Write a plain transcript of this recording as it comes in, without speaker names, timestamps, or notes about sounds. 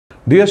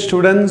Dear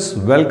students,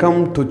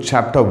 welcome to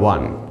chapter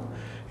 1.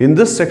 In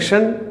this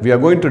section, we are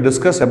going to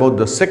discuss about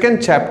the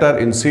second chapter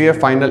in CA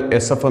Final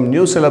SFM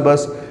new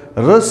syllabus,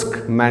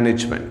 Risk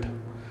Management.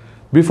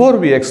 Before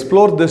we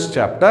explore this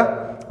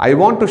chapter, I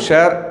want to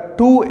share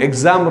two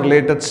exam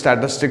related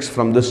statistics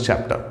from this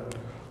chapter.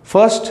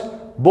 First,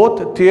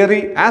 both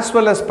theory as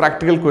well as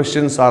practical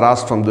questions are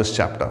asked from this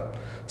chapter.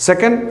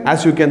 Second,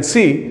 as you can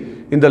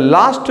see, in the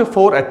last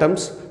 4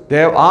 attempts, they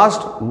have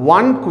asked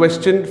one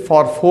question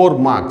for 4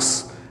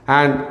 marks.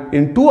 And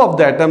in 2 of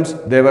the attempts,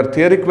 they were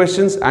theory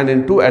questions, and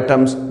in 2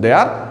 attempts, they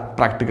are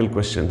practical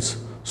questions.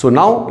 So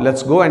now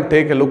let's go and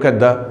take a look at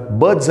the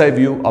bird's eye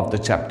view of the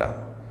chapter.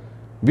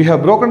 We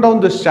have broken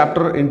down this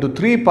chapter into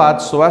 3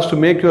 parts so as to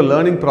make your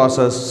learning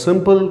process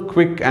simple,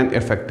 quick and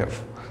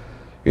effective.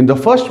 In the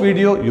first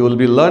video, you will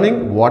be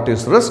learning what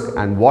is risk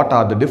and what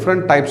are the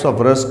different types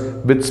of risk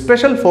with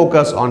special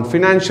focus on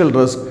financial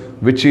risk,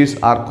 which is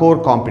our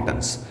core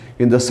competence.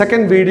 In the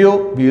second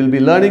video, we will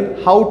be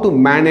learning how to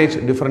manage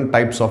different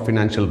types of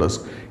financial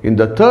risk. In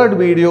the third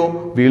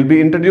video, we will be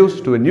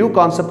introduced to a new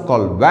concept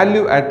called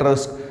value at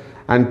risk.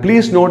 And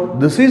please note,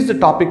 this is the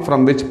topic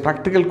from which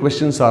practical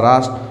questions are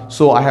asked.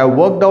 So I have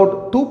worked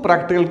out 2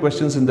 practical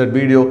questions in that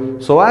video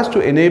so as to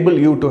enable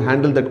you to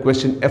handle that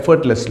question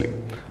effortlessly.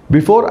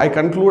 Before I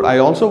conclude, I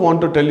also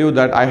want to tell you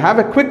that I have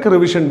a quick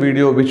revision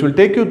video which will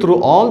take you through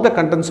all the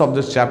contents of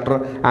this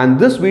chapter, and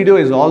this video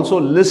is also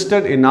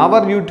listed in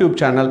our YouTube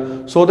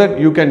channel so that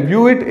you can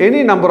view it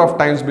any number of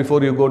times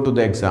before you go to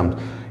the exam.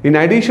 In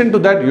addition to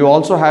that, you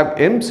also have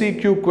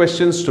MCQ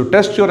questions to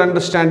test your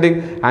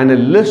understanding and a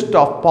list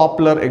of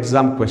popular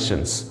exam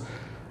questions.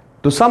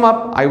 To sum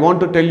up, I want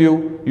to tell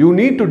you, you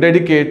need to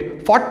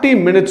dedicate 40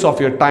 minutes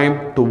of your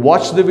time to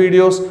watch the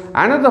videos,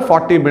 another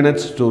 40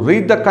 minutes to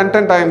read the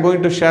content I am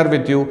going to share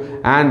with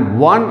you, and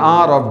 1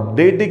 hour of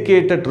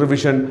dedicated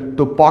revision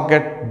to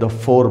pocket the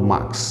 4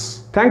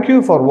 marks. Thank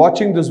you for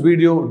watching this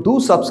video. Do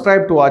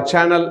subscribe to our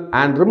channel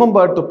and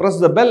remember to press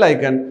the bell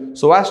icon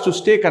so as to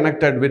stay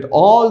connected with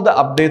all the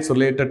updates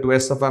related to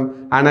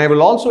SFM, and I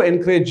will also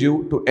encourage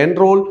you to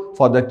enroll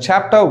for the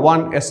Chapter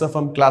 1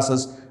 SFM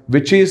classes,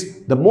 which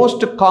is the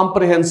most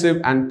comprehensive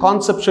and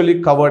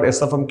conceptually covered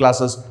SFM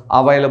classes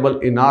available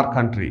in our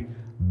country.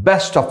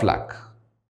 Best of luck!